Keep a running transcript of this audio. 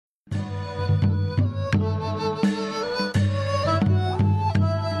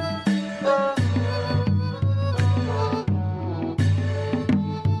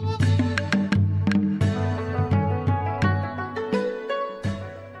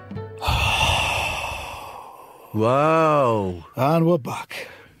Wow. And we're back.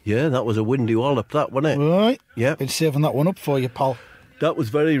 Yeah, that was a windy wallop, that, wasn't it? Right. Yeah. Been saving that one up for you, pal. That was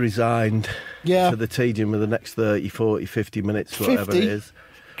very resigned Yeah. to the tedium of the next 30, 40, 50 minutes, whatever 50? it is.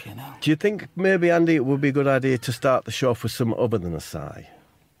 Do you think maybe, Andy, it would be a good idea to start the show off with some other than a sigh?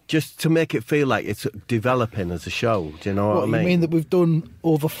 Just to make it feel like it's developing as a show. Do you know what I mean? You mean that we've done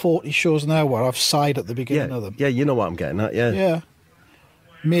over 40 shows now where I've sighed at the beginning of them? Yeah, you know what I'm getting at, yeah. Yeah.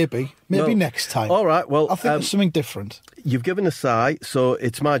 Maybe next time. All right, well... I think there's something different. You've given a sigh, so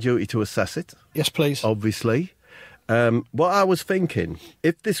it's my duty to assess it. Yes, please. Obviously. What I was thinking,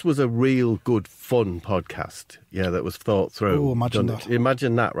 if this was a real good fun podcast, that was thought through. Oh, imagine that.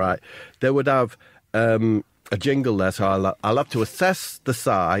 Imagine that, right? They would have a jingle there, so I'll have to assess the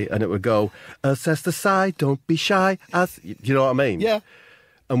sigh, and it would go, assess the sigh, don't be shy. You know what I mean? Yeah.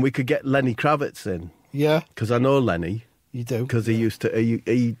 And we could get Lenny Kravitz in. Yeah. Because I know Lenny. You do? Because he used to... do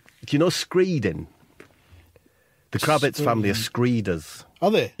you know screeding? The Kravitz family are screeders.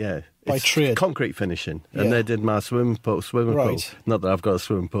 Are they? Yeah. By trade? Concrete finishing. And they did my swimming pool. Right. Not that I've got a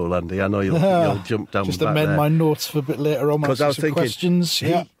swimming pool, Andy. I know you'll jump down Just back amend there. my notes for a bit later on. Because I was thinking, questions.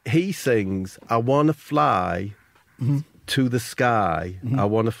 he sings, I want to fly to the sky. I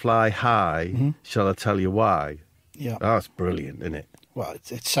want to fly high. Shall I tell you why? Yeah. Oh, that's brilliant, isn't it? Well,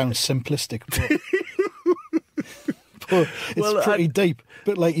 it sounds simplistic, but it's pretty deep.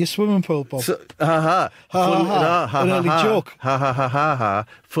 Bit like your swimming pool, Bob. So, An early joke. Ha.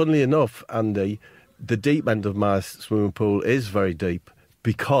 Funnily enough, Andy, the deep end of my swimming pool is very deep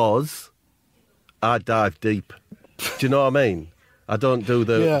because I dive deep. Do you know what I mean? I don't do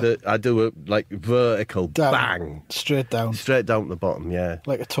I do a like vertical down, bang. Straight down to the bottom, yeah.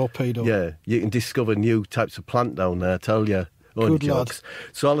 Like a torpedo. Yeah, you can discover new types of plant down there, I tell you. Good lad.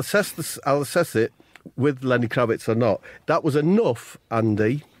 So I'll assess it with Lenny Kravitz or not. That was enough,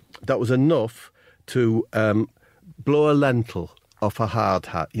 Andy. That was enough to blow a lentil off a hard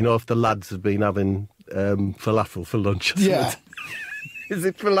hat. You know, if the lads have been having falafel for lunch or something. Yeah. Is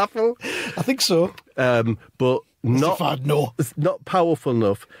it falafel? I think so. But not powerful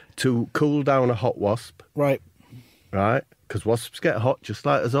enough to cool down a hot wasp. Right. Because wasps get hot just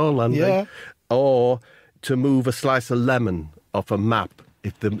like us all, Andy. Yeah. Or to move a slice of lemon off a map.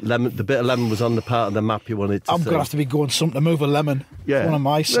 If the bit of lemon was on the part of the map you wanted to see. I'm going to have to be going something to move a lemon. Yeah. One of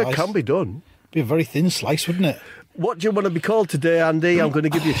my size. It can be done. Be a very thin slice, wouldn't it? What do you want to be called today, Andy? I'm going to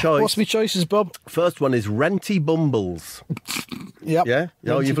give you a choice. What's my choices, Bob? First one is Renty Bumbles. Yep. Yeah?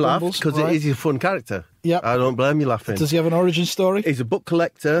 You've laughed because it is a fun character. Yep. I don't blame you laughing. Does he have an origin story? He's a book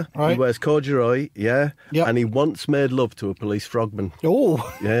collector. Right. He wears corduroy, Yep. And he once made love to a police frogman.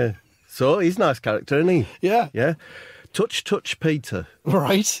 Oh. Yeah. So he's a nice character, isn't he? Yeah. Yeah. Touch Peter.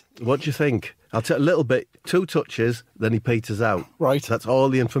 Right. What do you think? I'll take a little bit, 2 touches, then he peters out. Right. That's all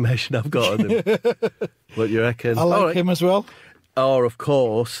the information I've got on him. What do you reckon? I like him as well. Or, of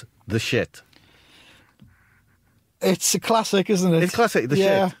course, the shit. It's a classic, isn't it? It's classic, the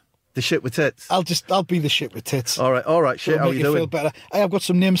shit. The shit with tits. I'll be the shit with tits. All right, shit, how are you doing? Feel better. Hey, I've got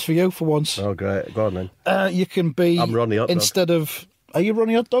some names for you for once. Oh, great. Go on then. You can be... I'm Ronnie Hot Dog. Instead of... Are you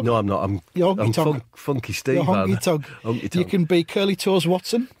Ronnie Hot Dog? No, I'm not. I'm Funky Steve. You're Honky Tug. You can be Curly Toes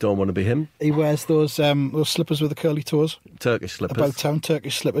Watson. Don't want to be him. He wears those slippers with the curly toes. Turkish slippers. About town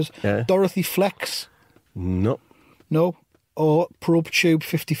Turkish slippers. Yeah. Dorothy Flex. No. No. Or Probe Tube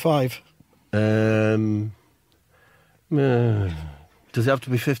 55. Does it have to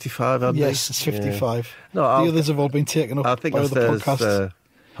be 55, Andy? Yes, it's 55. Yeah. No, the others have all been taken up I think by other podcasts.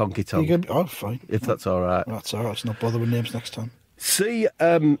 Honky Tonk. Oh, fine. If that's all right. That's all right. Let's not bother with names next time. See,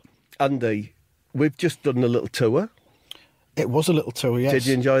 Andy, we've just done a little tour. It was a little tour, yes. Did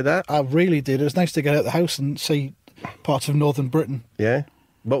you enjoy that? I really did. It was nice to get out of the house and see parts of northern Britain. Yeah?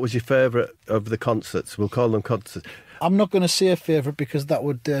 What was your favourite of the concerts? We'll call them concerts. I'm not going to say a favourite because that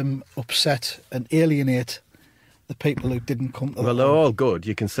would upset and alienate the people who didn't come to Well, they're all good.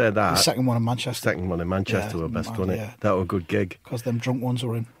 You can say that. The second one in Manchester. Second one in Manchester were best, wasn't it? Yeah. That was a good gig. Because them drunk ones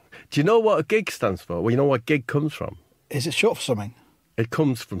were in. Do you know what a gig stands for? Well, you know what gig comes from? Is it short for something? It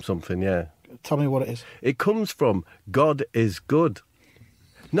comes from something, yeah. Tell me what it is. It comes from God is good.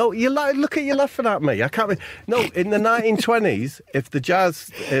 No, look at you laughing at me. I can't. No, in the 1920s, if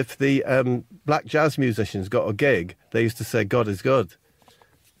the black jazz musicians got a gig, they used to say God is good,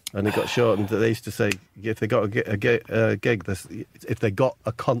 and it got shortened. They used to say if they got a gig, if they got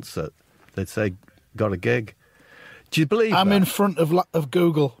a concert, they'd say got a gig. Do you believe? I'm that? in front of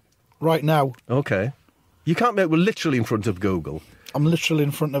Google right now. Okay, you can't make. We're literally in front of Google. I'm literally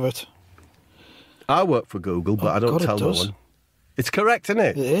in front of it. I work for Google, but I don't tell no one. It's correct, isn't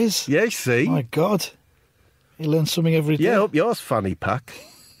it? It is. Yeah, see? My God. You learn something every day. Yeah, up yours, fanny pack.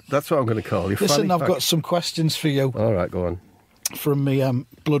 That's what I'm going to call you. Listen, Fanny I've Fack. got some questions for you All right, go on. from me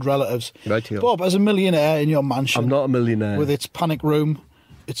blood relatives. Right, Bob, as a millionaire in your mansion, I'm not a millionaire. with its panic room,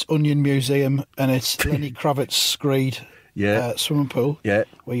 its onion museum, and its Lenny Kravitz screed swimming pool,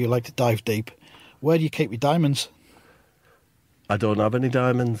 where you like to dive deep, where do you keep your diamonds? I don't have any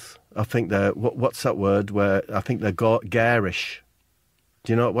diamonds. I think they're what's that word? Where I think they're garish.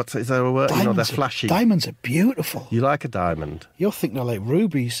 Do you know is there a word? Diamonds they're flashy. Diamonds are beautiful. You like a diamond? You're thinking they're like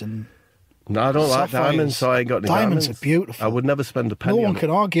rubies and. No, I don't like sapphires. diamonds, so I ain't got any diamonds. Diamonds are beautiful. I would never spend a penny No one on can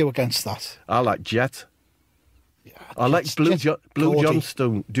it. argue against that. I like jet. Yeah, I like blue gaudy.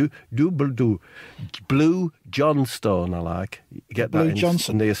 Johnstone. Blue Johnstone. I like. You get Blue that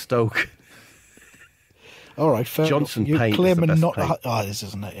Johnson. near Stoke. All right, fair Johnson enough. paint You're is the claiming best not. paint. Oh, it is,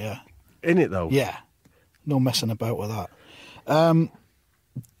 isn't it? Yeah. In it though. Yeah. No messing about with that.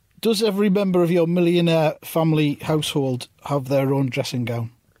 Does every member of your millionaire family household have their own dressing gown?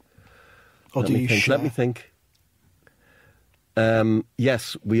 Or do you share? Let me think.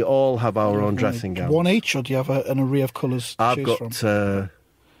 Yes, we all have our own dressing gowns. One each, or do you have an array of colours to I've choose got.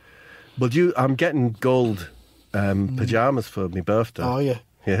 from? I'm getting gold pajamas for my birthday. Oh, yeah.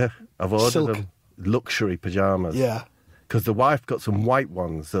 Yeah, I've ordered Silk. them. Luxury pajamas. Yeah. Because the wife got some white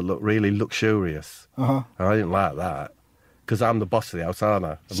ones that look really luxurious. Uh-huh. And I didn't like that. Because I'm the boss of the house, aren't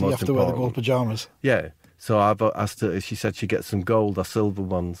I? So you have to wear the gold pyjamas. Yeah. So I've asked her, she said she'd get some gold or silver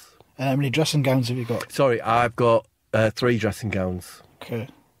ones. And how many dressing gowns have you got? Sorry, I've got 3 dressing gowns. Okay.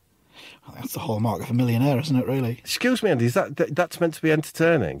 Well, that's the hallmark of a millionaire, isn't it, really? Excuse me, Andy, that's meant to be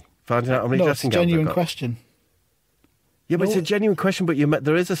entertaining? Finding out how many No, it's dressing a gowns I've genuine got? question. Yeah, but No. it's a genuine question, but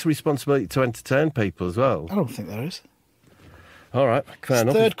there is a responsibility to entertain people as well. I don't think there is. All right, fair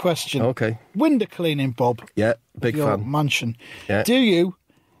enough. Third question. Okay. Window cleaning, Bob. Yeah, of big your fan. mansion. Yeah. Do you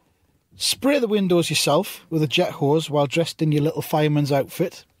spray the windows yourself with a jet hose while dressed in your little fireman's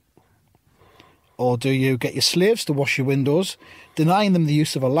outfit? Or do you get your slaves to wash your windows, denying them the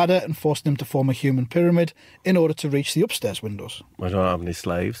use of a ladder and forcing them to form a human pyramid in order to reach the upstairs windows? I don't have any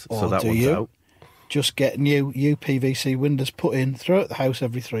slaves, so Or that do one's you out. just get new UPVC windows put in throughout the house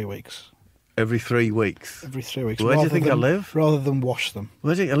every 3 weeks? Every 3 weeks. Every 3 weeks. Where do you rather think I than- live? Rather than wash them.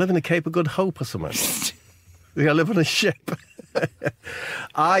 Where do you, I live in the Cape of Good Hope or something. I live on a ship.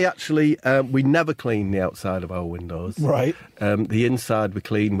 I actually, we never clean the outside of our windows. Right. The inside we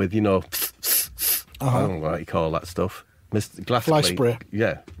clean with, I don't know what you call that stuff. Glass Fly clean. spray.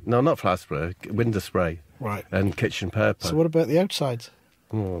 Yeah. No, not fly spray. Window spray. Right. And kitchen paper. So what about the outsides?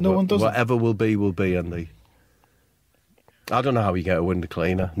 Oh, no one does it? Whatever will be, Andy. I don't know how you get a window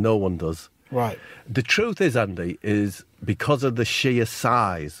cleaner. No one does. Right. The truth is, Andy, is because of the sheer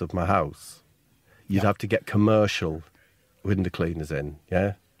size of my house, you'd have to get commercial window cleaners in,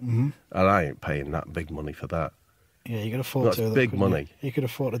 yeah? Mm-hmm. And I ain't paying that big money for that. Yeah, you could afford That's to. big couldn't money. You could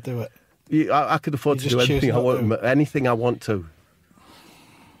afford to do it. I could afford You to do just choose anything I not want. to. Anything I want to.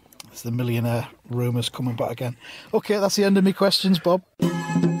 It's the millionaire rumours coming back again. Okay, that's the end of my questions, Bob.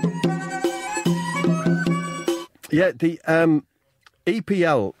 Yeah, the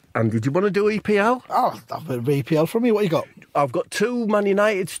EPL. Andy, do you want to do EPL? Oh, I've got a BPL from you. What you got? I've got 2 Man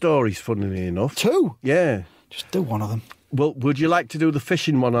United stories, funnily enough. 2? Yeah. Just do one of them. Well, would you like to do the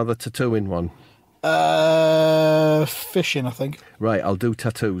fishing one or the tattooing one? Fishing, I think. Right, I'll do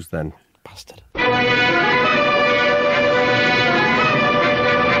tattoos then. Bastard.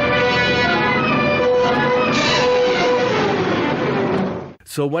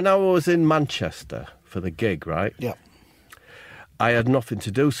 So when I was in Manchester for the gig, right? Yeah. I had nothing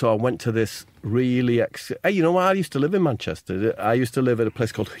to do, so I went to this really... Hey, you know what? I used to live in Manchester. I used to live at a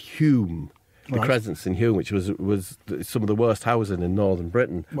place called Hume, the Right. Crescents in Hume, which was some of the worst housing in northern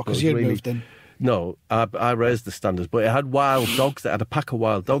Britain. Well, It because was you moved in. No, I raised the standards, but it had wild dogs. It had a pack of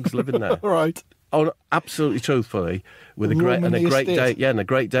wild dogs living there. Right. Oh, absolutely truthfully, with a Roaming great the Great estate. Dane. Yeah, and a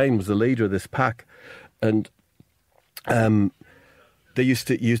Great Dane was the leader of this pack, and they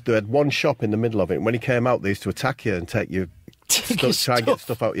they had one shop in the middle of it. And when he came out, they used to attack you and take you, your try and get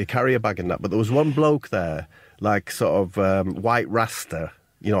stuff out of your carrier bag and that. But there was one bloke there, like sort of white rasta,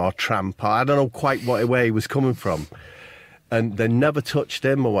 or tramp. I don't know quite what way he was coming from, and they never touched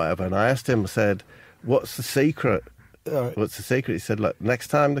him or whatever. And I asked him, I said, "What's the secret?" Right. What's the secret? He said, look, next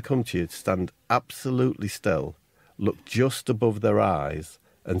time they come to you, stand absolutely still, look just above their eyes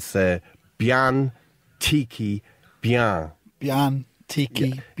and say, bien, tiki, bien. Bien,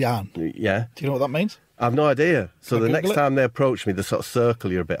 tiki, bien. Yeah. Do you know what that means? I've no idea. So Can I the next Google it? time they approached me, they sort of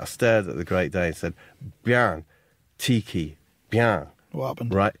circle you a bit. I stared at the Great Dane and said, bien, tiki, bien. What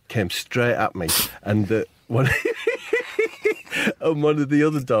happened? Right, came straight at me. And one of the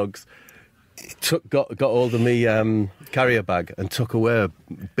other dogs got hold of me carrier bag and took away a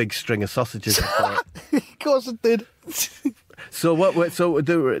big string of sausages. Of course it did. So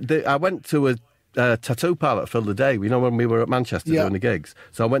I went to a tattoo parlour for the day. You know, when we were at Manchester doing the gigs.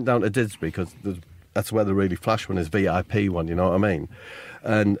 So I went down to Didsbury because that's where the really flash one is, VIP one. You know what I mean?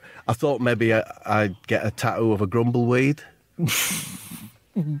 And I thought maybe I'd get a tattoo of a grumbleweed.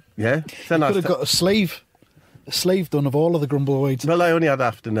 Yeah, then I could have got a sleeve done of all of the grumbleweeds. Well, I only had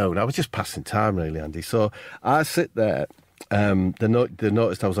afternoon. I was just passing time, really, Andy. So I sit there. They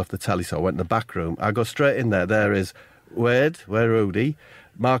noticed I was off the telly, so I went in the back room. I go straight in there. There is Wade, Rudy,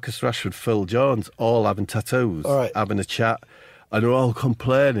 Marcus Rashford, Phil Jones, all having tattoos, having a chat, and they're all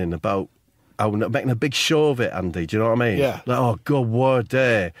complaining about. I'm making a big show of it, Andy. Do you know what I mean? Yeah. Like, oh, God, what a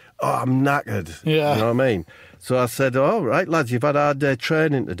day. Oh, I'm knackered. Yeah. You know what I mean? So I said, all right, lads, you've had a hard day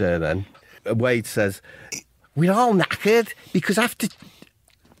training today then. Wade says, we're all knackered because after...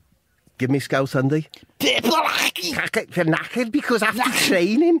 Give me Scouse, Andy. We're knackered because after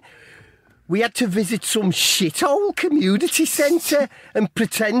training, we had to visit some shithole community centre and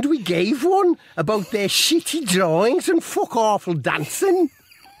pretend we gave one about their shitty drawings and fuck awful dancing.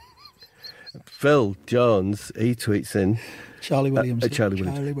 Phil Jones, he tweets in... Charlie Williams. I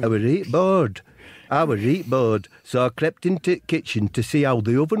was right bored, so I crept into the kitchen to see how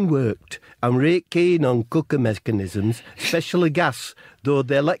the oven worked. I'm right keen on cooker mechanisms, especially gas, though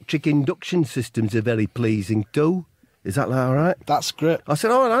the electric induction systems are very pleasing too. Is that all right? That's great. I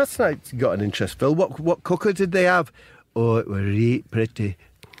said, oh, that's nice. You got an interest, Phil. What cooker did they have? Oh, it was right pretty.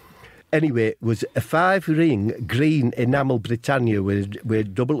 Anyway, it was a 5-ring green enamel Britannia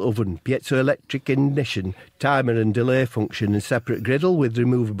with double oven, piezoelectric ignition, timer and delay function and separate griddle with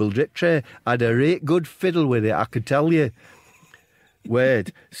removable drip tray. I had a right good fiddle with it, I could tell you.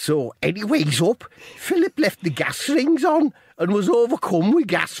 Word. So, anyways up, Philip left the gas rings on and was overcome with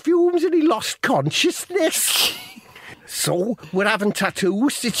gas fumes and he lost consciousness. So, we're having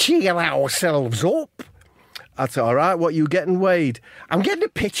tattoos to cheer ourselves up. That's all right. What are you getting, Wade? I'm getting a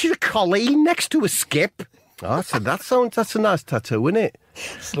picture of Colleen next to a skip. Oh, that's a nice tattoo, isn't it?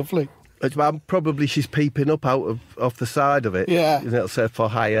 It's lovely. Probably she's peeping up off the side of it. Yeah. And it'll say for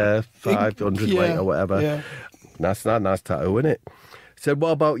higher 500 weight or whatever. Yeah. That's not a nice tattoo, isn't it? Said, what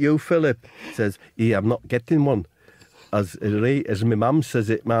about you, Philip? Says, yeah, I'm not getting one. As my mum says,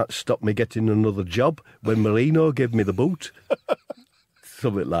 it might stop me getting another job when Marino gave me the boot.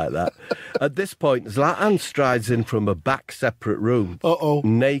 Something like that. At this point, Zlatan strides in from a back separate room.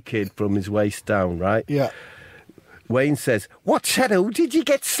 Naked from his waist down, right? Yeah. Wayne says, what tattoo did you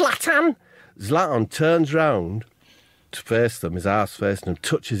get, Zlatan? Zlatan turns round to face them, his arse facing him,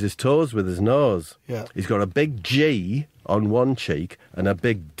 touches his toes with his nose. Yeah. He's got a big G on one cheek and a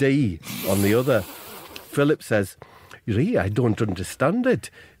big D on the other. Philip says, really, I don't understand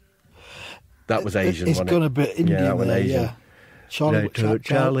it. That was Asian, wasn't it? It's gone a bit Indian. Yeah, that was Asian. Yeah.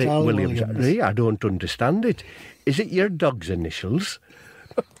 Charlie Williams. Really, I don't understand it. Is it your dog's initials?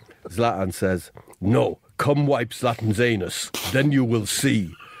 Zlatan says, no, come wipe Zlatan's anus, then you will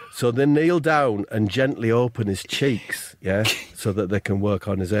see. So they kneel down and gently open his cheeks, yeah, so that they can work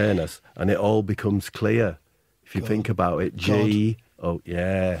on his anus, and it all becomes clear. If you think about it, G,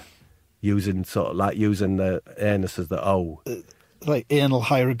 using the anus as the O. Like anal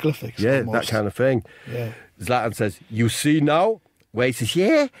hieroglyphics. Yeah, almost. that kind of thing. Yeah. Zlatan says, you see now? Wade says,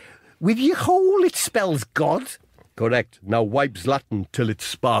 yeah, with your hole it spells God. Correct. Now wipe Zlatan till it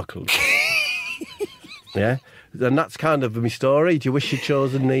sparkles. Yeah? And that's kind of my story. Do you wish you'd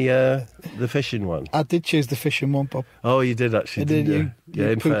chosen the fishing one? I did choose the fishing one, Bob. Oh, you did actually, didn't you? Yeah,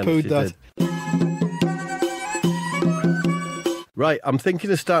 in fairness, poo-pooed you that. did. Right, I'm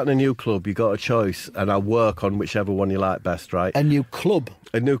thinking of starting a new club. You got a choice, and I'll work on whichever one you like best, right? A new club?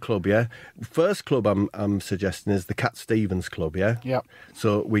 A new club, yeah. First club I'm suggesting is the Cat Stevens Club, yeah? Yeah.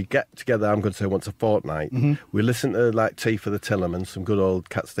 So we get together, I'm going to say once a fortnight. Mm-hmm. We listen to like Tea for the Tillerman, some good old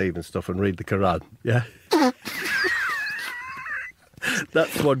Cat Stevens stuff, and read the Quran, yeah?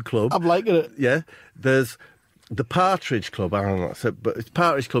 That's one club. I'm liking it. Yeah. There's the Partridge Club, I don't know, but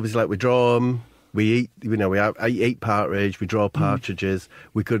Partridge Club is like we draw them. We eat, I eat partridge, we draw partridges.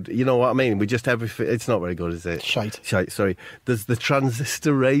 We could, you know what I mean? We just everything. It's not very good, is it? Shite, sorry. There's the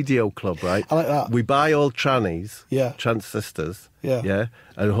Transistor Radio Club, right? I like that. We buy old trannies, transistors,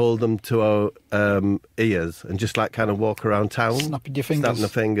 and hold them to our ears and just like kind of walk around town. Snapping your fingers. Snapping the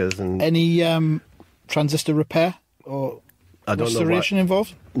fingers. And any transistor repair or restoration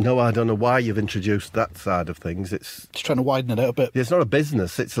involved? No, I don't know why you've introduced that side of things. It's just trying to widen it out a bit. It's not a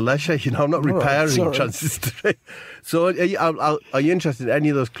business, it's a leisure. I'm not repairing transistor. So are you interested in any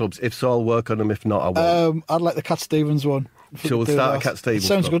of those clubs? If so, I'll work on them. If not, I won't. I'd like the Cat Stevens one. So we'll start a Cat Stevens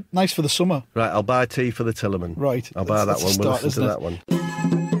Sounds club. good. Nice for the summer. Right, I'll buy tea for the Tillerman. Right. I'll buy that one. We'll listen to that one.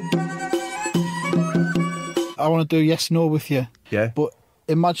 I want to do yes, no with you. Yeah. But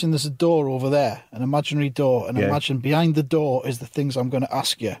imagine there's a door over there, an imaginary door, and Yeah. imagine behind the door is the things I'm going to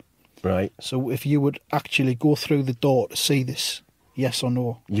ask you. Right. So if you would actually go through the door to see this, yes or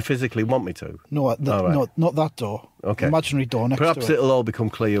no? You physically want me to? No, All right. not that door. Okay. Imaginary door next Perhaps to it. it'll all become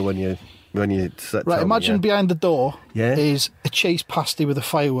clear when you set. Right, imagine behind the door Yeah. is a cheese pasty with a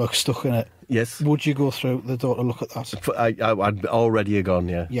firework stuck in it. Yes. Would you go through the door to look at that? I'd already gone.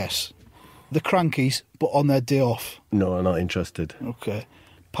 Yeah. Yes. The Crankies, but on their day off. No, I'm not interested. Okay.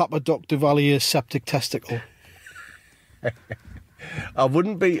 Papa Doc Duvalier's septic testicle. I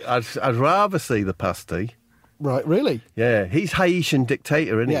wouldn't be. I'd rather see the pasty. Right, really? Yeah, he's Haitian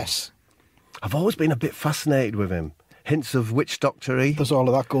dictator, isn't he? Yes. I've always been a bit fascinated with him. Hints of witch doctory. There's all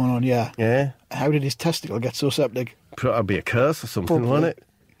of that going on, yeah. Yeah. How did his testicle get so septic? That'd be a curse or something, Probably. wouldn't it?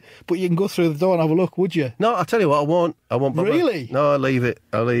 But you can go through the door and have a look, would you? No, I'll tell you what, I won't. Bother. Really? No, I'll leave it.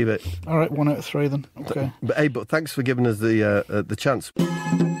 All right, 1 out of 3 then. Okay. But hey, thanks for giving us the chance.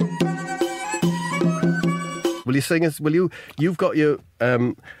 Will you sing us? You've got your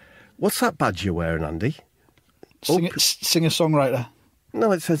what's that badge you're wearing, Andy? Singer-songwriter.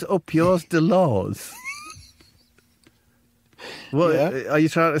 No, it says "Up yours, the laws." What are you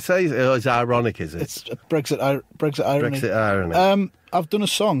trying to say? Oh, it's ironic, is it? It's Brexit irony. Brexit irony. I've done a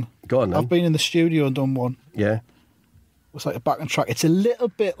song. Go on, then. I've been in the studio and done one. Yeah. It's like a backing track. It's a little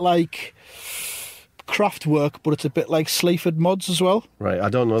bit like Kraftwerk, but it's a bit like Sleaford Mods as well. Right, I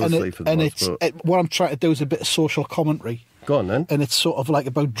don't know the Sleaford Mods. What I'm trying to do is a bit of social commentary. Go on, then. And it's sort of like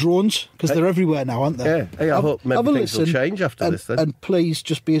about drones, because they're everywhere now, aren't they? Yeah. Hey, I hope maybe things will change after this, then. And please,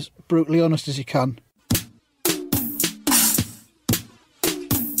 just be as brutally honest as you can.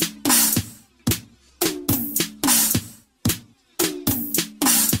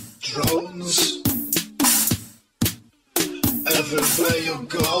 Drones everywhere you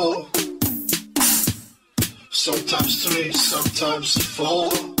go. Sometimes 3, sometimes 4.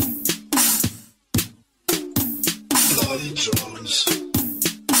 Bloody drones.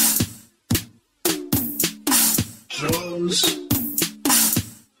 Drones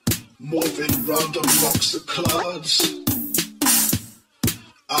moving round amongst the clouds.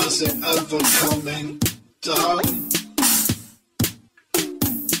 Are they ever coming down?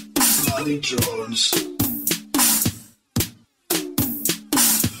 Bloody drones.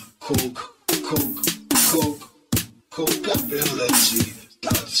 Cookability,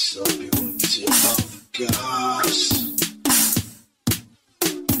 that's the beauty of gas.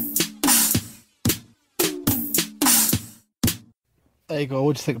 There you go.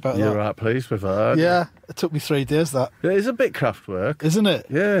 What do you think about that? You're right pleased with that. Yeah, it took me 3 days, that. It is a bit Kraftwerk. Isn't it?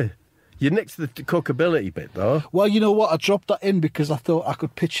 Yeah. You nicked the cookability bit, though. Well, you know what? I dropped that in because I thought I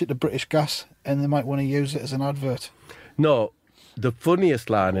could pitch it to British Gas and they might want to use it as an advert. No, the funniest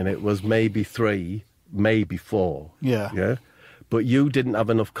line in it was maybe 3, maybe 4. Yeah. Yeah. But you didn't have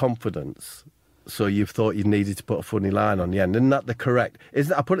enough confidence, so you thought you needed to put a funny line on the end. Isn't that the correct?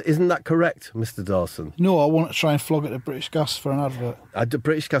 Isn't that correct, Mr. Dawson? No, I want to try and flog it to British Gas for an advert. The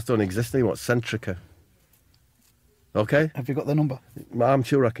British Gas don't exist anymore. It's Centrica. Okay? Have you got the number? I'm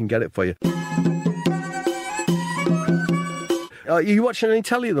sure I can get it for you. Are you watching any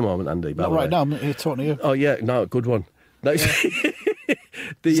telly at the moment, Andy? Not right now, I'm here talking to you. Oh, yeah, no, good one. No,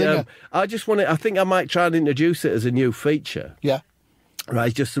 Zinger. I just want to, I think I might try and introduce it as a new feature. Yeah.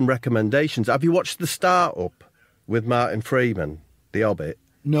 Right, just some recommendations. Have you watched The Start-Up with Martin Freeman, The Hobbit?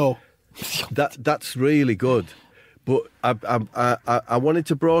 No. That's really good. But I wanted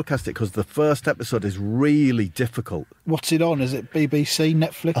to broadcast it because the first episode is really difficult. What's it on? Is it BBC,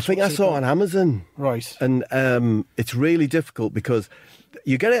 Netflix? I think I saw it on Amazon. Right. And it's really difficult because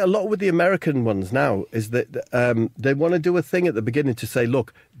you get it a lot with the American ones now, is that they want to do a thing at the beginning to say,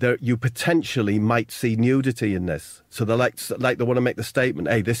 look, you potentially might see nudity in this. So they're like they want to make the statement,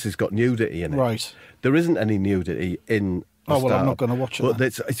 hey, this has got nudity in it. Right. There isn't any nudity in Oh, well, I'm not going to watch it. But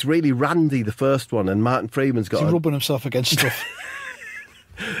it's really randy, the first one, and Martin Freeman's got... He's rubbing himself against stuff.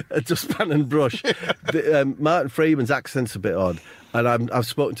 A dustpan and brush. Martin Freeman's accent's a bit odd, and I've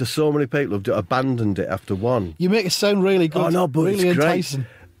spoken to so many people who've abandoned it after one. You make it sound really good. Oh, no, but really it's enticing.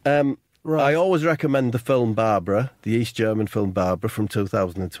 great. Right. I always recommend the film Barbara, the East German film Barbara from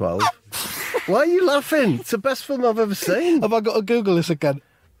 2012. Why are you laughing? It's the best film I've ever seen. Have I got to Google this again?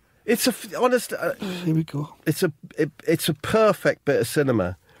 It's honest. Here we go. It's a perfect bit of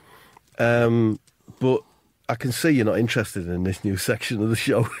cinema, but I can see you're not interested in this new section of the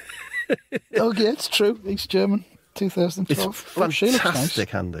show. Oh yeah, it's true. East German, 2012. It's fantastic,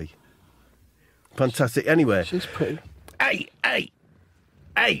 nice. Andy. Fantastic. Anyway, She's pretty. Hey.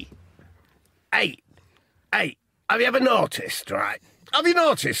 Have you ever noticed, right? Have you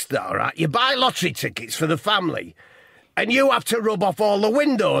noticed, though, right? You buy lottery tickets for the family, and you have to rub off all the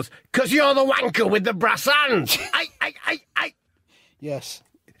windows because you're the wanker with the brass hands. Yes.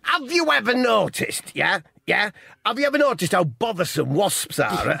 Have you ever noticed, yeah? Have you ever noticed how bothersome wasps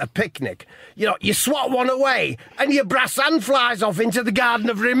are at a picnic? You know, you swat one away, and your brass hand flies off into the Garden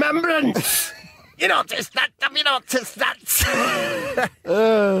of Remembrance. You noticed that? Have you noticed that?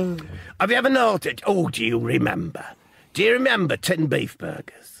 Have you ever noticed? Oh, do you remember? Do you remember tin beef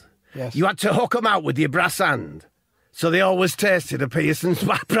burgers? Yes. You had to hook them out with your brass hand, so they always tasted of Pearson's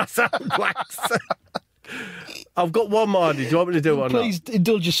brass hand wax. I've got one more. Do you want me to do one? Please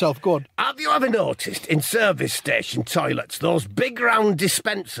indulge yourself. Go on. Have you ever noticed in service station toilets those big round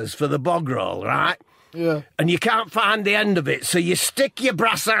dispensers for the bog roll, right? Yeah. And you can't find the end of it, so you stick your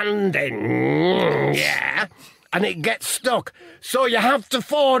brass hand in, yeah, and it gets stuck. So you have to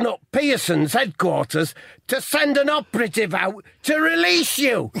phone up Pearson's headquarters to send an operative out to release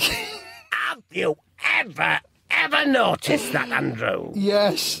you. Have you ever noticed that, Andrew?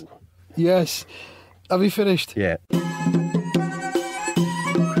 Yes. Have you finished? Yeah.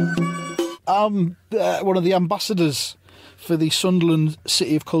 I'm one of the ambassadors for the Sunderland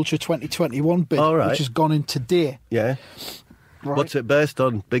City of Culture 2021 bid, All right. which has gone in today. Yeah. Right. What's it based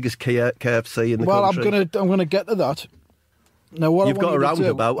on? Biggest KFC in the country? Well, I'm gonna get to that. Now, what You've I got want a you to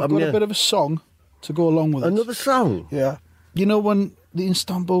roundabout, do, I've haven't got you? a bit of a song to go along with Another song? it. Yeah. You know when the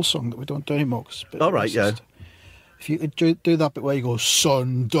Istanbul song that we don't do anymore? 'Cause it's a bit All right, yeah. racist. If you could do that bit where you go,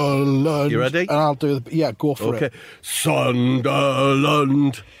 Sunderland. You ready? And I'll do the... Yeah, go for Okay. it.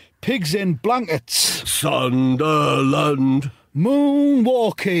 Sunderland. Pigs in blankets. Sunderland.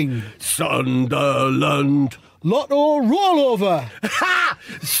 Moonwalking. Sunderland. Lotto rollover. Ha!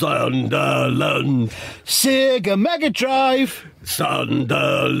 Sunderland. Sega Mega Drive.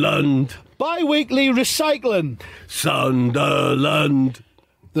 Sunderland. Bi-weekly recycling. Sunderland.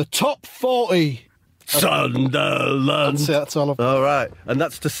 The top 40. Sunderland. That's all I've got. All right. And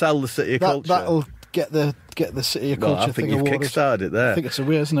that's to sell the City of Culture. That'll get the City of No, Culture I think thing you've awarded. kickstarted it there. I think it's a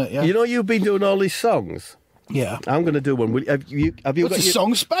way, isn't it? Yeah. You know, you've been doing all these songs. Yeah. I'm going to do one. Have you It's got a your,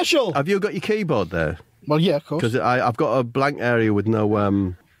 song special. Have you got your keyboard there? Well, yeah, of course. Because I've got a blank area with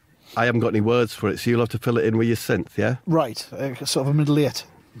no. I haven't got any words for it, so you'll have to fill it in with your synth. Yeah. Right. Sort of a middle eight.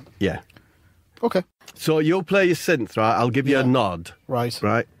 Yeah. Okay. So you'll play your synth, right? I'll give you a Yeah. nod. Right.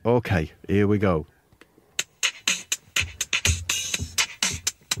 Right. Okay. Here we go.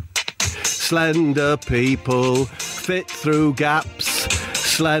 Slender people fit through gaps.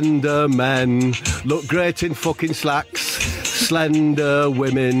 Slender men look great in fucking slacks. Slender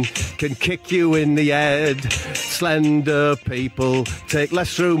women can kick you in the head. Slender people take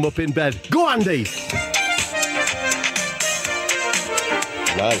less room up in bed. Go, Andy!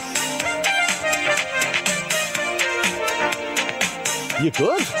 Nice. You're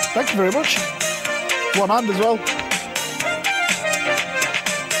good. Thank you very much. One hand as well.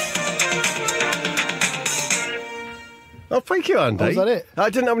 Oh, thank you, Andy. Oh, is that it? I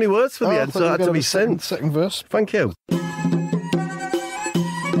didn't have any words for the I end, thought so you I were had to gonna be have a sent. second verse. Thank you.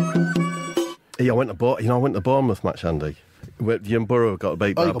 Yeah, I went to the Bournemouth match, Andy. You and Borough got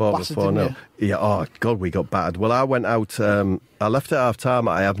beat Oh, by you got Bournemouth battered, 4-0. didn't Yeah, oh, God, we got battered. Well, I went out, I left at half-time.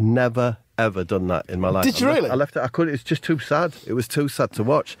 I have never, ever done that in my life. Did you really? I left it, I couldn't, it's just too sad. It was too sad to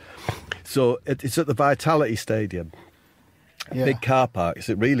watch. So it's at the Vitality Stadium. Yeah. Big car park.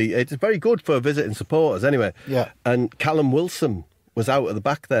 It's very good for visiting supporters anyway. Yeah. And Callum Wilson was out at the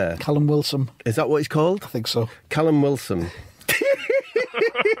back there. Callum Wilson. Is that what he's called? I think so. Callum Wilson.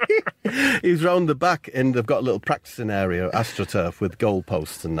 He's round the back and they've got a little practicing area, AstroTurf, with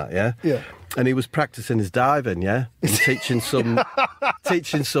goalposts and that, yeah? Yeah. And he was practicing his diving, yeah? And teaching some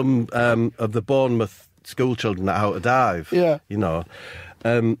of the Bournemouth school children how to dive. Yeah. You know.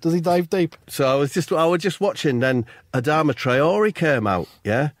 Does he dive deep? So I was just watching, then Adama Traore came out,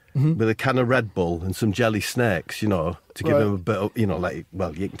 yeah? Mm-hmm. With a can of Red Bull and some jelly snakes, you know, to give Right. him a bit of, you know, like,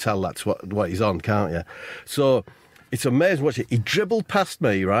 well, you can tell that's what he's on, can't you? So it's amazing watching. He dribbled past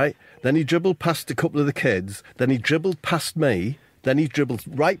me, right? Then he dribbled past a couple of the kids. Then he dribbled past me. Then he dribbled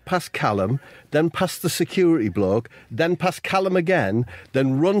right past Callum, then past the security bloke, then past Callum again,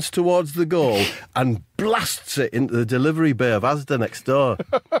 then runs towards the goal and blasts it into the delivery bay of Asda next door.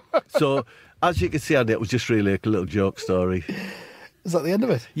 So, as you can see, Andy, it was just really a little joke story. Is that the end of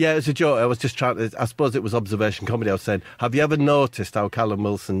it? Yeah, it was a joke. I was just trying to, I suppose it was observation comedy. I was saying, have you ever noticed how Callum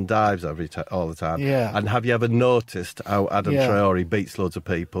Wilson dives all the time? Yeah. And have you ever noticed how Adam Yeah. Traore beats loads of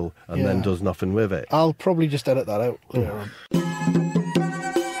people and then Yeah. does nothing with it? I'll probably just edit that out later on.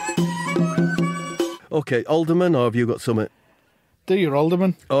 Okay, Alderman, or have you got something? Do your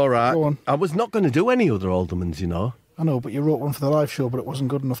Alderman. All right. Go on. I was not going to do any other Aldermans, you know. I know, but you wrote one for the live show, but it wasn't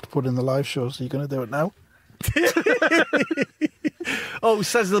good enough to put in the live show, so you're going to do it now? Oh,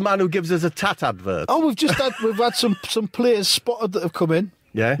 says the man who gives us a tat advert. Oh, we've had some players spotted that have come in.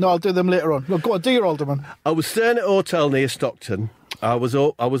 Yeah? No, I'll do them later on. No, go on, do your Alderman. I was staying at a hotel near Stockton. I was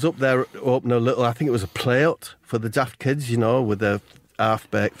up there opening a little, I think it was a play-out for the daft kids, you know, with their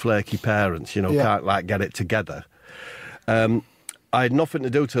half-baked, flaky parents, you know, can't, like, get it together. I had nothing to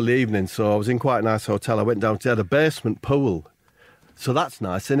do till the evening, so I was in quite a nice hotel. I went down to a basement pool. So that's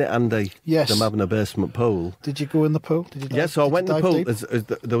nice, isn't it, Andy? Yes. Them having a basement pool. Did you go in the pool? Yeah, so I went in the pool.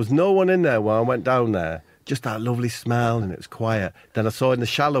 There was no one in there when I went down there. Just that lovely smell, and it was quiet. Then I saw in the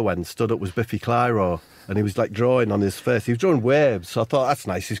shallow end, stood up was Biffy Clyro, and he was like drawing on his face. He was drawing waves, so I thought, that's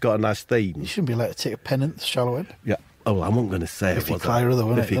nice, he's got a nice theme. You shouldn't be allowed to take a pen in the shallow end. Yeah. Oh, well, I wasn't going to say Biffy it, was Clyro,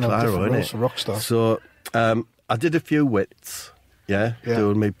 though, Biffy Clyro, innit? A rock star. So I did a few wits,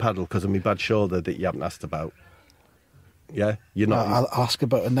 doing me paddle because of my bad shoulder that you haven't asked about. Yeah? You're not... I'll ask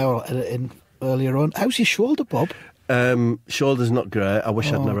about it now, I'll edit it in earlier on. How's your shoulder, Bob? Shoulder's not great. I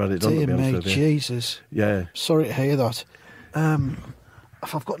wish I'd never had it done, to be honest with you. Jesus. Yeah. Sorry to hear that.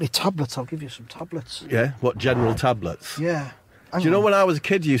 If I've got any tablets, I'll give you some tablets. Yeah? What, general tablets? Yeah. Do you know when I was a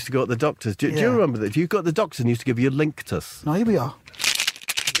kid, you used to go to the doctors? Do you remember that? If you got to the doctors and used to give you Linctus? No, here we are.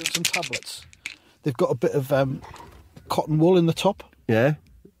 Got some tablets. They've got a bit of cotton wool in the top. Yeah?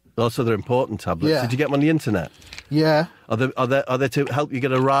 Also, they're important tablets. Yeah. Did you get them on the internet? Yeah. Are they to help you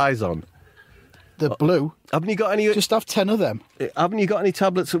get a rise on? They're blue. Haven't you got any... Just have 10 of them. Haven't you got any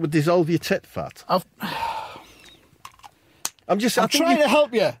tablets that would dissolve your tit fat? I'm trying to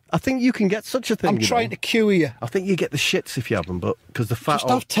help you. I think you can get such a thing. I'm trying to cure you. I think you get the shits if you have them, but because the fat... Just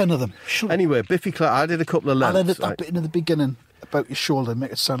have 10 of them. Anyway, Biffy Clark, I did a couple of lengths. I'll edit that bit in the beginning about your shoulder and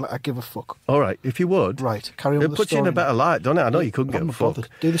make it sound like I give a fuck. All right, if you would. Right, carry on with the story. It puts you in a better light, doesn't it? I know you couldn't give a fuck.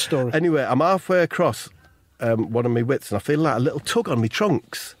 Do the story. Anyway, I'm halfway across one of my wits and I feel like a little tug on my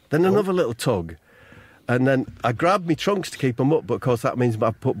trunks. Then another little tug. And then I grab my trunks to keep them up, but of course that means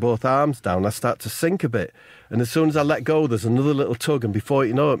I put both arms down. I start to sink a bit. And as soon as I let go, there's another little tug, and before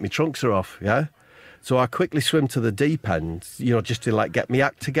you know it, my trunks are off, yeah? So I quickly swim to the deep end, you know, just to, like, get me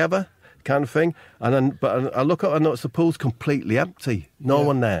act together kind of thing. And then, but I look up and notice the pool's completely empty. No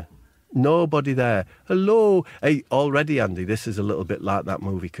one there. Nobody there. Hello. Hey, already, Andy, this is a little bit like that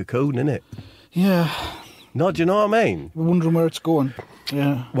movie Cocoon, isn't it? Yeah. No, do you know what I mean? I'm wondering where it's going.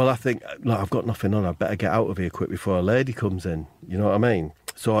 Yeah. Well, I think, look, I've got nothing on. I better get out of here quick before a lady comes in. You know what I mean?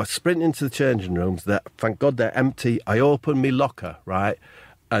 So I sprint into the changing rooms. Thank God they're empty. I open my locker, right?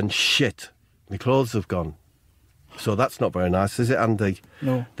 And shit, my clothes have gone. So that's not very nice, is it, Andy?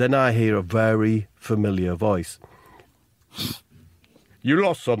 No. Then I hear a very familiar voice. You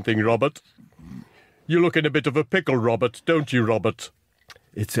lost something, Robert. You look in a bit of a pickle, Robert, don't you, Robert?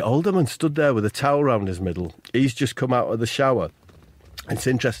 It's the Alderman stood there with a towel round his middle. He's just come out of the shower. It's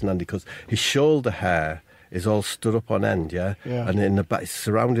interesting, Andy, because his shoulder hair is all stood up on end, yeah? And in the back, it's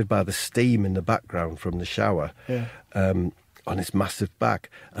surrounded by the steam in the background from the shower on his massive back.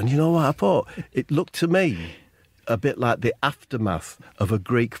 And you know what I thought? It looked to me a bit like the aftermath of a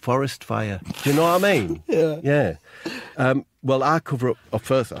Greek forest fire. Do you know what I mean? Yeah. Well, I cover up, or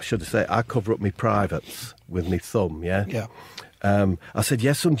first I should say, I cover up my privates with my thumb, yeah? Yeah. I said,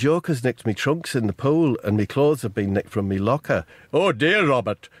 yes, some jokers nicked me trunks in the pool and my clothes have been nicked from me locker. Oh, dear,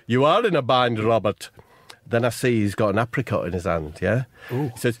 Robert, you are in a bind, Robert. Then I see he's got an apricot in his hand, yeah? Ooh.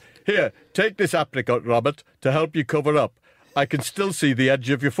 He says, here, take this apricot, Robert, to help you cover up. I can still see the edge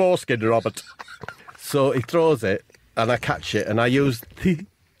of your foreskin, Robert. So he throws it and I catch it and I use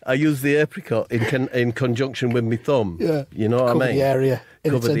the apricot in conjunction with my thumb. Yeah. You know what I mean? Cover the area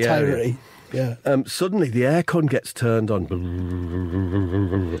in its entirety. Yeah. Suddenly the aircon gets turned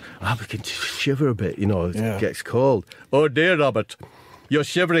on. I begin to shiver a bit, you know, it gets cold. Oh dear, Robert, you're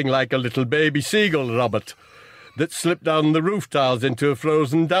shivering like a little baby seagull, Robert, that slipped down the roof tiles into a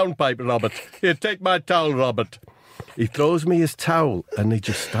frozen downpipe, Robert. Here, take my towel, Robert. He throws me his towel and he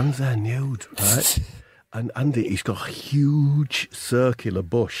just stands there nude, right? And Andy, he's got a huge circular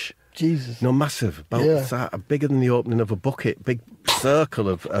bush. Jesus. No, massive, about bigger than the opening of a bucket, big circle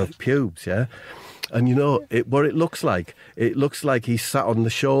of pubes, yeah? And you know, what it looks like he's sat on the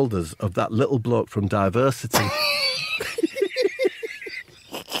shoulders of that little bloke from Diversity.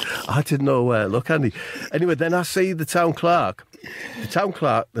 I didn't know where to look, Andy. Anyway, then I see the town clerk,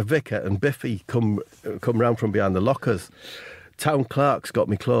 the vicar and Biffy come round from behind the lockers. Town clerk's got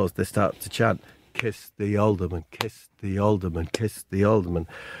me clothes. They start to chant, kiss the Alderman, kiss the Alderman, kiss the Alderman.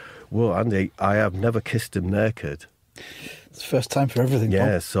 Whoa, Andy, I have never kissed him naked. It's the first time for everything,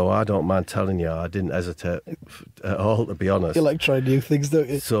 Yeah, Bob. so I don't mind telling you, I didn't hesitate at all, to be honest. You like trying new things, don't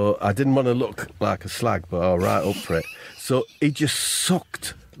you? So I didn't want to look like a slag, but all right, up for it. So he just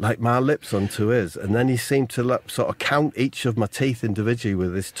sucked like my lips onto his, and then he seemed to sort of count each of my teeth individually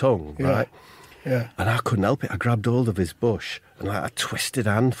with his tongue, Yeah. right? Yeah. And I couldn't help it. I grabbed hold of his bush and I twisted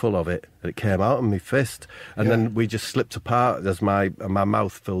a handful of it, and it came out of my fist. And Yeah. then we just slipped apart as my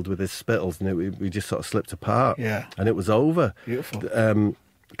mouth filled with his spittles, and we just sort of slipped apart. Yeah. And it was over. Beautiful.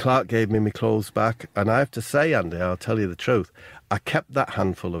 Clark gave me my clothes back, and I have to say, Andy, I'll tell you the truth, I kept that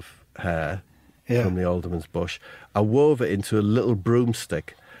handful of hair Yeah. from the alderman's bush. I wove it into a little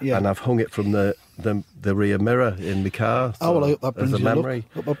broomstick, Yeah. and I've hung it from the rear mirror in my car. Oh, well, I hope that as brings a you memory.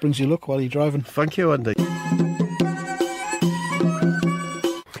 luck. Hope that brings you luck while you're driving. Thank you, Andy.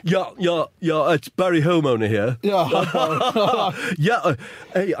 Yeah, it's Barry Homeowner here. Yeah. Yeah,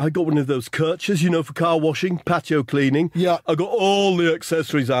 hey, I got one of those Kirchers, for car washing, patio cleaning. Yeah. I got all the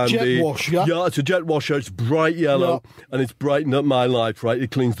accessories, Andy. Jet wash, yeah? Yeah, it's a jet washer. It's bright yellow, and it's brightened up my life, right?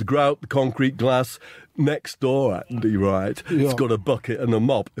 It cleans the grout, the concrete, glass. Next door, Andy, right? Yeah. It's got a bucket and a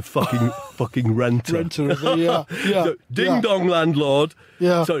mop. A fucking renter. Renter, yeah. So, ding dong, landlord.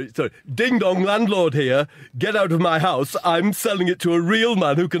 Yeah. Sorry. Ding dong, landlord here. Get out of my house. I'm selling it to a real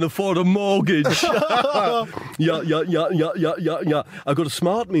man who can afford a mortgage. Yeah. I got a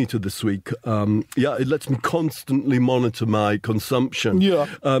smart meter this week. It lets me constantly monitor my consumption. Yeah.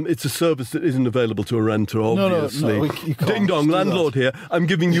 It's a service that isn't available to a renter, obviously. No, you can't Ding dong, do landlord here. I'm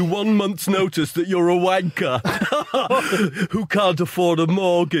giving you 1 month's notice that you're a wanker who can't afford a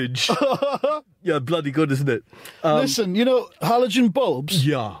mortgage. Yeah, bloody good, isn't it? Listen, halogen bulbs.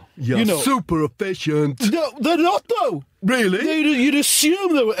 Yeah. Super efficient. No, they're not, though. Really? You'd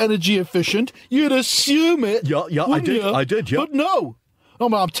assume they were energy efficient. You'd assume it. Yeah, I wouldn't did. you? I did, yeah. But no. I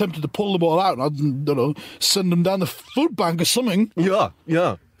mean, I'm tempted to pull them all out and I don't know, send them down the food bank or something. Yeah.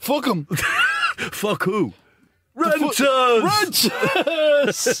 Fuck them. Fuck who? Renters!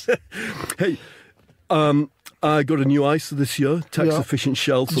 Renters! Hey, I got a new ISA this year, tax-efficient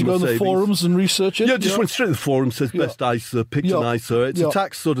shelf Did for you go my on the savings. forums and research it? Yeah, just went straight to the forum, says best ISA, picked an ISA. It's a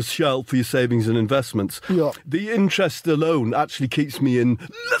tax sort of shell for your savings and investments. Yeah. The interest alone actually keeps me in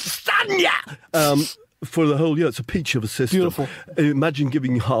lasagna for the whole year. It's a peach of a system. Beautiful. Imagine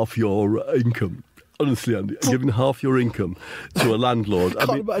giving half your income. Honestly, Andy, giving half your income to a landlord. I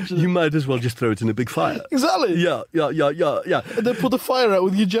mean, imagine you might as well just throw it in a big fire. Exactly. Yeah. And then put the fire out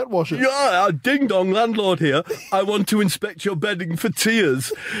with your jet washer. Yeah, ding dong, landlord here. I want to inspect your bedding for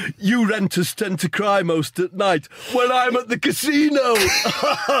tears. You renters tend to cry most at night when I'm at the casino.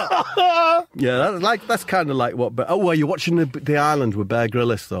 Yeah, that's kind of like what. But are you watching the Island with Bear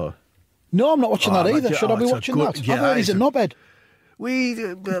Grylls though? No, I'm not watching that either. yeah, Should I be it's a watching good- that? yeah, I heard he's it's at Knobhead.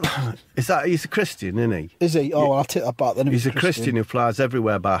 He's a Christian, isn't he? Is he? Oh, well, I'll take that back then. if He's a Christian who flies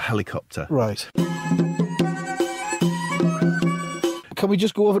everywhere by helicopter. Right. Can we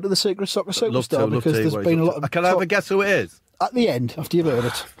just go over to the Secret Soccer Superstar? Because there's been a lot of Can I have a guess who it is? At the end, after you've heard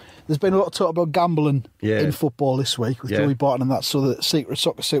it, there's been a lot of talk about gambling in football this week with Joey Barton and that, so the Secret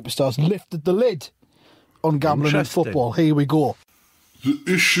Soccer Superstars lifted the lid on gambling in football. Here we go. The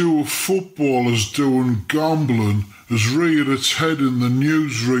issue of footballers doing gambling has reared its head in the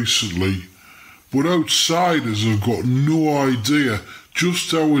news recently, but outsiders have got no idea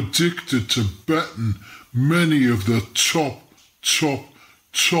just how addicted to betting many of the top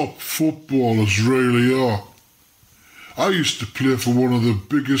footballers really are. I used to play for one of the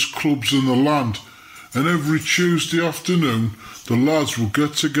biggest clubs in the land, and every Tuesday afternoon the lads would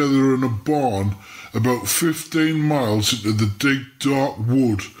get together in a barn about 15 miles into the deep dark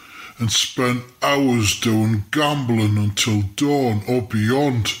wood and spend hours doing gambling until dawn or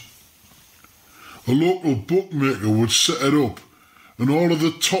beyond. A local bookmaker would set it up and all of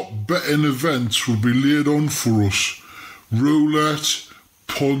the top betting events would be laid on for us. Roulette,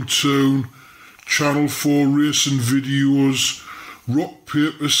 pontoon, Channel 4 racing videos, rock,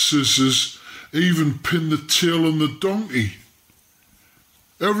 paper, scissors, even pin the tail on the donkey.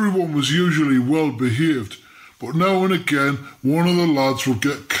 Everyone was usually well behaved, but now and again one of the lads would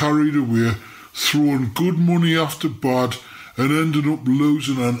get carried away, throwing good money after bad and ended up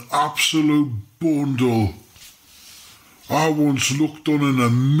losing an absolute bundle. I once looked on in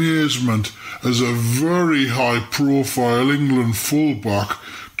amazement as a very high-profile England fullback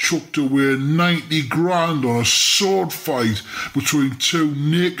chucked away 90 grand on a sword fight between two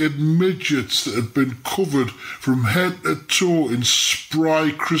naked midgets that had been covered from head to toe in spry,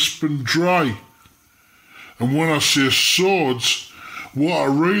 crisp and dry. And when I say swords, what I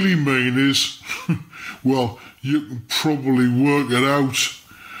really mean is, well, you can probably work it out.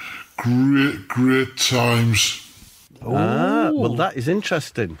 Great times. Well, that is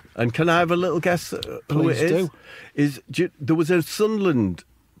interesting. And can I have a little guess who Please it is? do. There was a Sunderland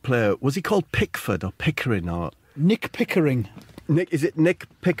player. Was he called Pickford or Pickering or Nick Pickering. Is it Nick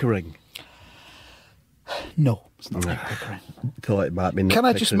Pickering? No, it's not Nick Pickering. Thought it might be Nick Can I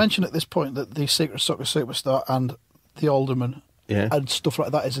Pickering. just mention at this point that the Secret Soccer Superstar and the Alderman and stuff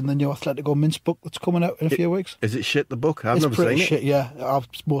like that is in the new Athletico Mince book that's coming out in a few weeks? Is it shit, the book? I've It's never pretty seen shit, it. yeah.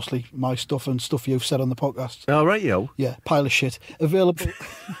 It's mostly my stuff and stuff you've said on the podcast. All right, yo. Yeah, pile of shit. Available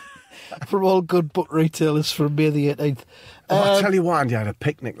from all good book retailers from May the 18th. I'll tell you what, Andy, I had a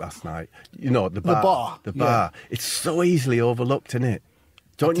picnic last night. You know, the bar. The bar, The bar. It's so easily overlooked, isn't it?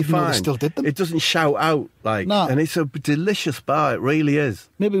 Don't you didn't know they find? still did them. It doesn't shout out, like, No. and it's a delicious bar, it really is.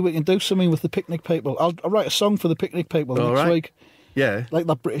 Maybe we can do something with the picnic people. I'll write a song for the picnic people All next right. week. Yeah. Like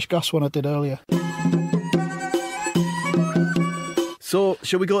that British Gas one I did earlier. So,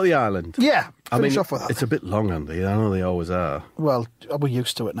 shall we go to the island? Yeah, I finish mean, off with that. it's a bit long, Andy. I know they always are. Well, we're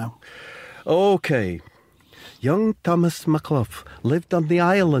used to it now. Okay. Young Thomas McClough lived on the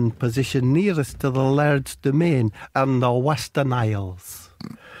island position nearest to the Laird's domain and the Western Isles.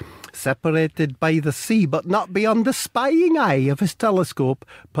 Separated by the sea, but not beyond the spying eye of his telescope,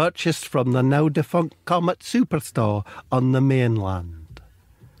 purchased from the now-defunct Comet Superstore on the mainland.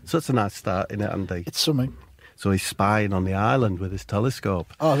 So it's a nice start, isn't it, Andy? It's something. So he's spying on the island with his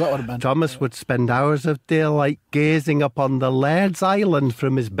telescope. Oh, is that what it meant? Thomas would spend hours of daylight gazing upon the Laird's Island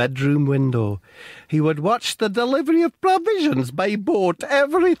from his bedroom window. He would watch the delivery of provisions by boat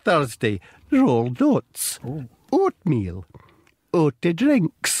every Thursday, rolled oats, oatmeal, oaty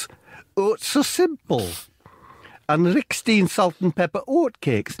drinks, oats so simple, and Rickstein salt and pepper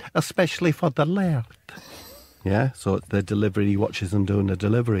oatcakes, especially for the Laird. Yeah, so it's the delivery, he watches them doing the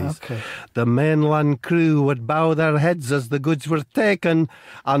deliveries. Okay. The mainland crew would bow their heads as the goods were taken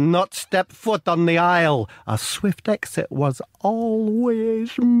and not step foot on the isle. A swift exit was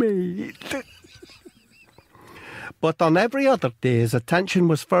always made. But on every other day, his attention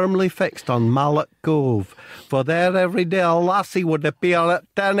was firmly fixed on Mallet Cove, for there every day a lassie would appear at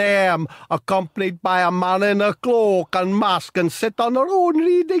 10 a.m, accompanied by a man in a cloak and mask, and sit on her own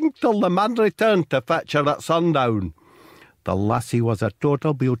reading till the man returned to fetch her at sundown. The lassie was a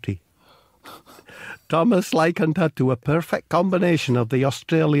total beauty. Thomas likened her to a perfect combination of the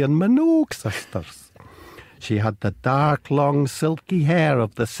Australian Minogue sisters. She had the dark, long, silky hair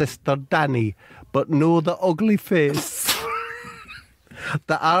of the sister Danny, but no the ugly face.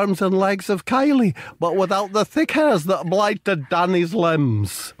 The arms and legs of Kylie, but without the thick hairs that blighted Danny's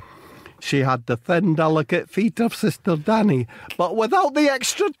limbs. She had the thin, delicate feet of sister Danny, but without the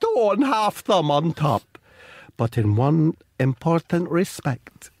extra toe and half thumb on top. But in one important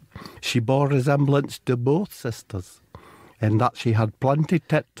respect, she bore resemblance to both sisters, in that she had plenty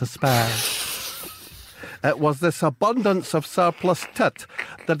tit to spare. It was this abundance of surplus tit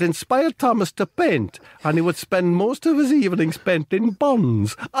that inspired Thomas to paint, and he would spend most of his evenings painting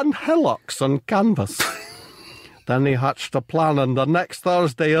buns and hillocks on canvas. Then he hatched a plan, and the next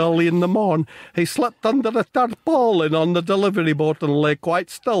Thursday early in the morn, he slipped under a tarpaulin on the delivery boat and lay quite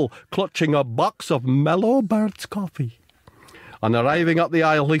still, clutching a box of Mellow Bird's coffee. On arriving at the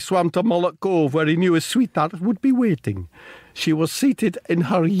isle, he swam to Mullet Cove, where he knew his sweetheart would be waiting. She was seated in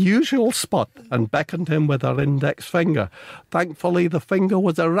her usual spot and beckoned him with her index finger. Thankfully, the finger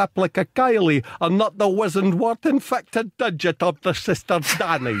was a replica Kylie and not the wizened, wart-infected digit of the sister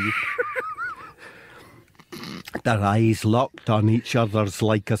Danny. Their eyes locked on each other's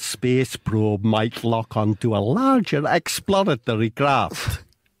like a space probe might lock onto a larger exploratory craft.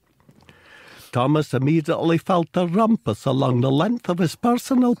 Thomas immediately felt a rumpus along the length of his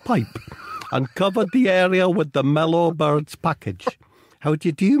personal pipe and covered the area with the Mellow Bird's package. "How do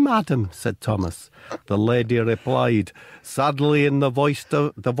you do, madam?" said Thomas. The lady replied, sadly in the voice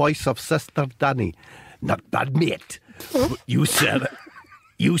of Sister Danny, "Not bad, mate. You said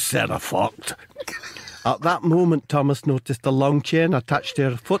a fucked." At that moment, Thomas noticed a long chain attached to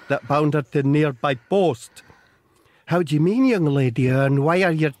her foot that bound her to a nearby post. "How do you mean, young lady, and why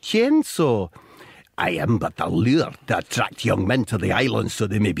are your chains so?" "I am but a lure to attract young men to the island so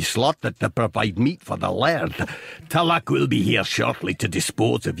they may be slaughtered to provide meat for the laird. Tulloch will be here shortly to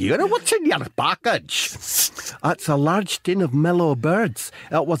dispose of you. And what's in your package?" "That's a large tin of Mellow Birds.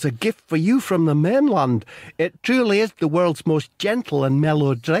 It was a gift for you from the mainland. It truly is the world's most gentle and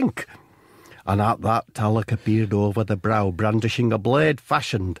mellow drink." And at that, Tulloch appeared over the brow, brandishing a blade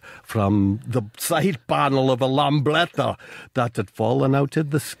fashioned from the side panel of a lambretta that had fallen out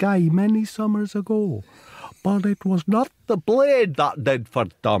of the sky many summers ago. But it was not the blade that did for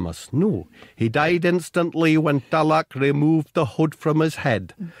Thomas. No, he died instantly when Tulloch removed the hood from his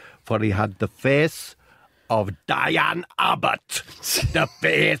head, for he had the face of Diane Abbott. The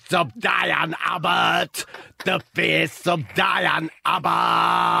face of Diane Abbott. The face of Diane Abbott.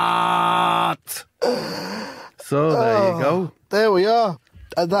 So there you go. There we are.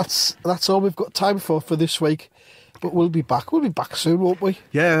 And that's all we've got time for this week. But we'll be back. We'll be back soon, won't we?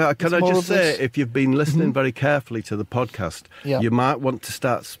 Yeah, can I just say, this. if you've been listening very carefully to the podcast, you might want to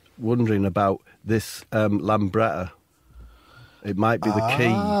start wondering about this Lambretta. It might be the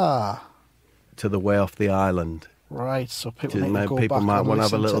key to the way off the island. Right, so people need to go people back might and want to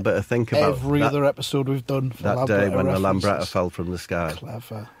have a listen little to bit of think about every other episode we've done for that day when references. the Lambretta fell from the sky.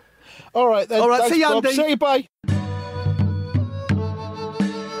 Clever. All right then. All right, thanks, see you, Bob. Andy. Say bye.